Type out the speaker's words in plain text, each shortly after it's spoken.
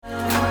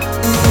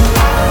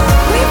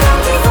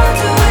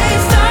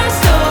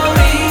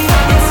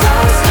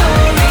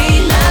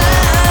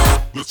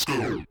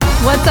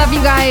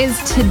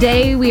guys,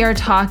 today we are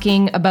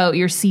talking about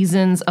your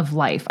seasons of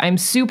life. I'm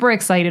super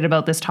excited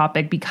about this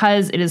topic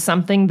because it is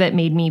something that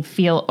made me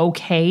feel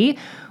okay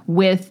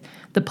with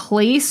the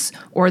place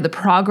or the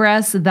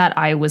progress that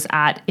I was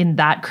at in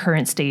that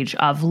current stage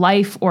of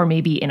life, or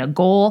maybe in a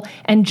goal.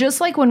 And just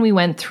like when we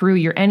went through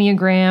your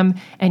Enneagram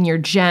and your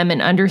GEM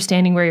and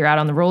understanding where you're at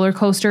on the roller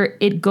coaster,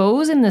 it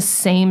goes in the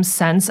same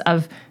sense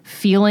of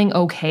feeling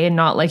okay and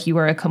not like you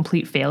are a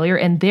complete failure,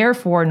 and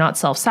therefore not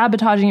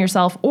self-sabotaging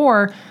yourself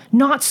or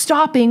not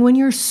stopping when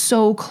you're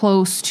so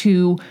close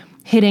to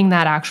hitting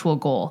that actual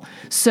goal.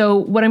 So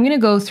what I'm going to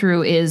go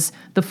through is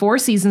the 4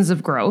 seasons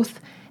of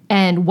growth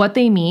and what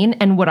they mean.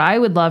 And what I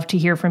would love to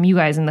hear from you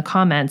guys in the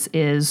comments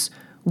is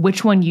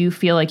which one you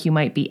feel like you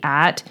might be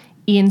at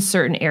in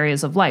certain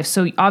areas of life.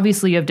 So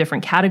obviously you have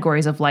different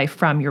categories of life,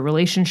 from your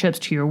relationships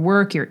to your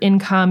work, your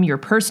income, your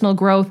personal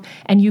growth,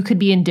 and you could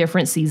be in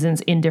different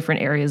seasons in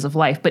different areas of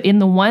life. But in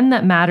the one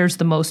that matters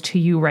the most to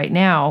you right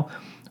now,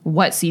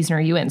 what season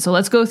are you in? So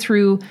let's go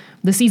through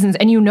the seasons,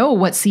 and you know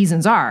what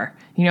seasons are.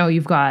 You know,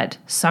 you've got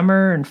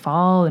summer and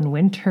fall and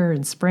winter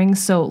and spring.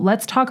 So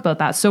let's talk about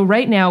that. So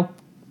right now,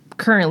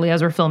 currently,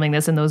 as we're filming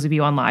this, and those of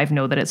you on live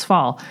know that it's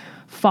fall.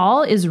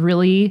 Fall is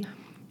really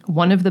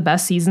one of the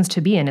best seasons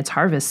to be in. It's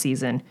harvest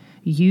season.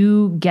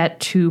 You get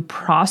to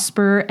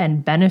prosper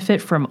and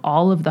benefit from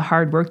all of the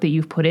hard work that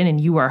you've put in, and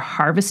you are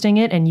harvesting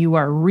it and you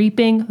are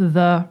reaping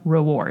the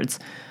rewards.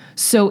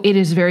 So it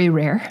is very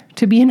rare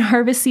to be in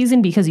harvest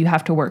season because you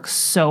have to work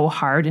so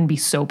hard and be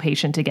so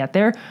patient to get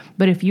there.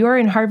 But if you are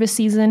in harvest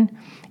season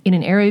in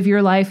an area of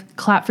your life,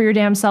 clap for your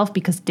damn self,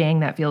 because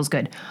dang, that feels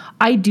good.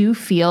 I do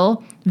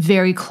feel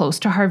very close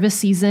to harvest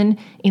season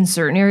in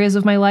certain areas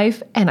of my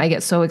life, and I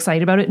get so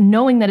excited about it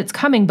knowing that it's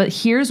coming. But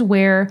here's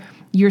where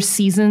your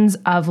seasons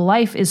of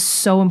life is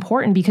so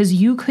important, because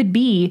you could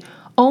be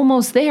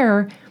almost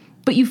there,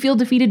 but you feel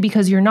defeated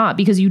because you're not,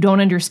 because you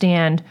don't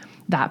understand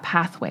that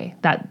pathway,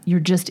 that you're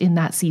just in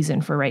that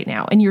season for right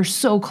now. And you're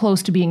so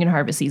close to being in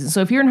harvest season.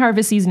 So if you're in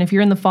harvest season, if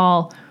you're in the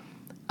fall,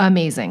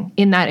 amazing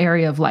in that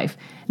area of life.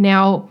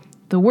 Now,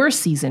 the worst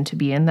season to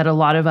be in that a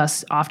lot of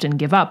us often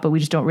give up, but we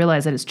just don't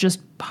realize that it's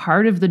just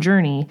part of the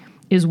journey,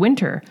 is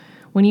winter.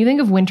 When you think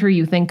of winter,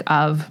 you think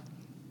of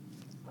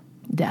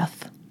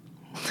death.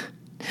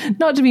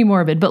 Not to be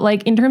morbid, but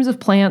like in terms of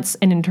plants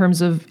and in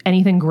terms of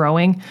anything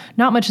growing,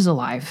 not much is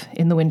alive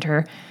in the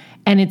winter.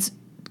 And it's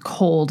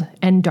cold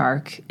and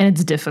dark and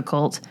it's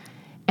difficult.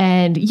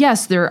 And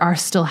yes, there are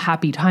still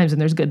happy times and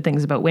there's good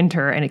things about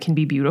winter and it can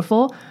be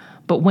beautiful.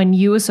 But when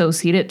you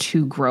associate it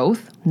to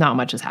growth, not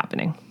much is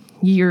happening.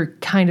 You're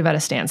kind of at a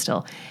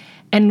standstill.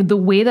 And the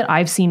way that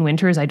I've seen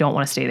winter is I don't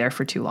want to stay there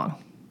for too long.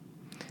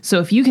 So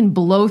if you can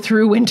blow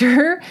through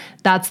winter,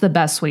 that's the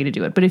best way to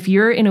do it. But if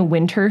you're in a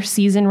winter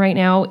season right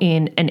now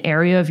in an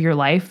area of your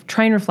life,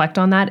 try and reflect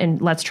on that, and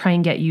let's try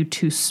and get you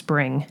to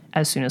spring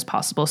as soon as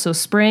possible. So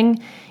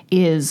spring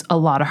is a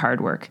lot of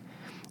hard work.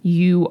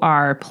 You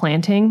are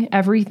planting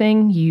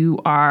everything. You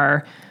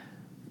are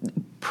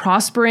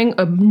prospering,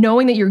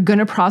 knowing that you're going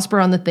to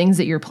prosper on the things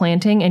that you're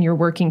planting, and you're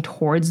working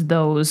towards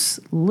those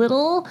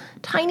little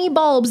tiny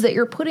bulbs that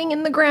you're putting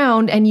in the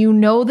ground, and you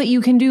know that you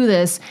can do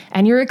this,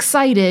 and you're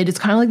excited. It's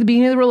kind of like the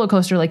beginning of the roller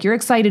coaster. Like, you're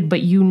excited, but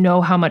you know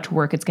how much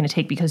work it's going to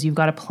take because you've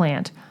got to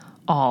plant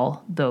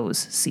all those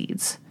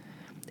seeds.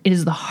 It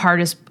is the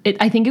hardest.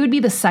 I think it would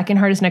be the second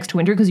hardest next to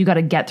winter, because you got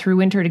to get through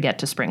winter to get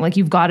to spring. Like,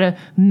 you've got to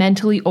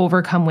mentally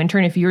overcome winter.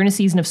 And if you're in a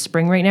season of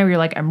spring right now, you're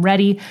like, I'm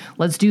ready.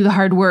 Let's do the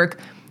hard work.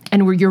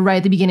 And you're right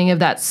at the beginning of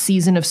that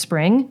season of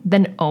spring,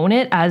 then own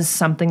it as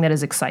something that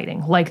is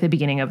exciting, like the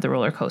beginning of the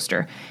roller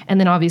coaster. And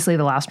then obviously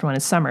the last one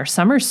is summer.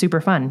 Summer is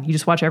super fun. You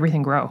just watch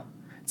everything grow.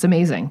 It's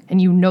amazing.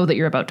 And you know that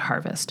you're about to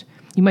harvest.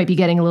 You might be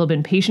getting a little bit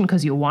impatient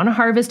because you want to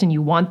harvest and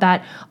you want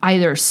that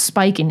either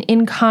spike in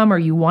income, or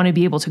you want to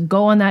be able to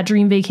go on that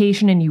dream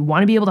vacation and you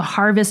want to be able to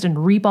harvest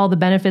and reap all the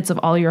benefits of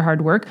all your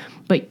hard work.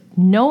 But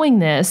knowing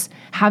this,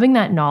 having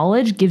that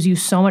knowledge gives you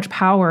so much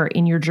power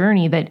in your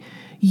journey that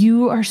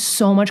you are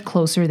so much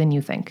closer than you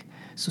think.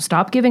 So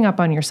stop giving up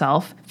on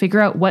yourself.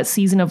 Figure out what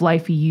season of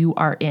life you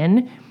are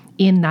in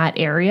that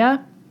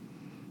area,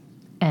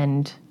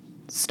 and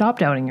stop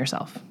doubting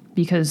yourself,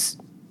 because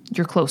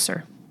you're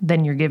closer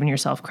than you're giving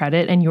yourself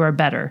credit, and you are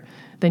better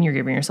than you're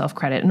giving yourself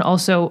credit. And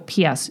also,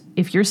 P.S.,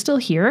 if you're still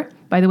here,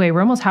 by the way, we're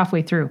almost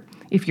halfway through.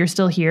 If you're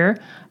still here,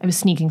 I have a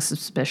sneaking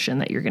suspicion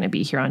that you're going to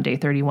be here on day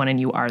 31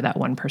 and you are that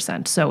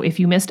 1%. So if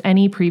you missed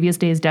any previous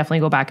days, definitely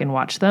go back and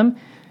watch them.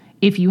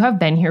 If you have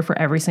been here for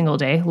every single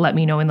day, let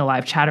me know in the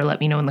live chat or let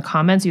me know in the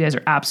comments. You guys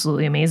are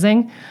absolutely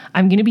amazing.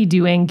 I'm going to be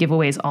doing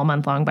giveaways all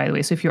month long, by the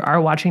way. So if you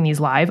are watching these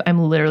live, I'm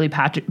literally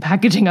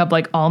packaging up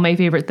like all my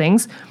favorite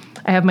things.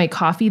 I have my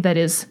coffee that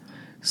is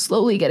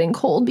slowly getting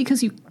cold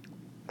because you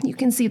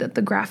can see that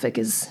the graphic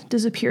is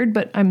disappeared,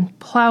 but I'm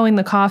plowing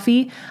the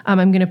coffee.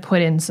 I'm going to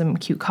put in some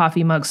cute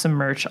coffee mugs, some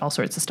merch, all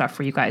sorts of stuff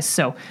for you guys.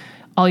 So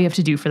all you have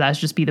to do for that is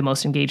just be the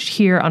most engaged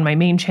here on my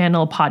main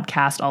channel,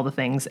 podcast, all the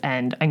things,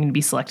 and I'm going to be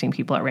selecting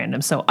people at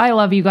random. So I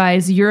love you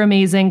guys. You're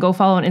amazing. Go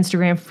follow on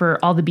Instagram for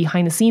all the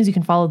behind the scenes. You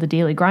can follow the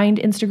Daily Grind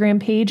Instagram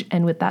page.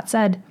 And with that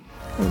said,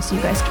 I will see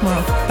you guys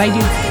tomorrow. Bye,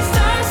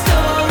 dudes.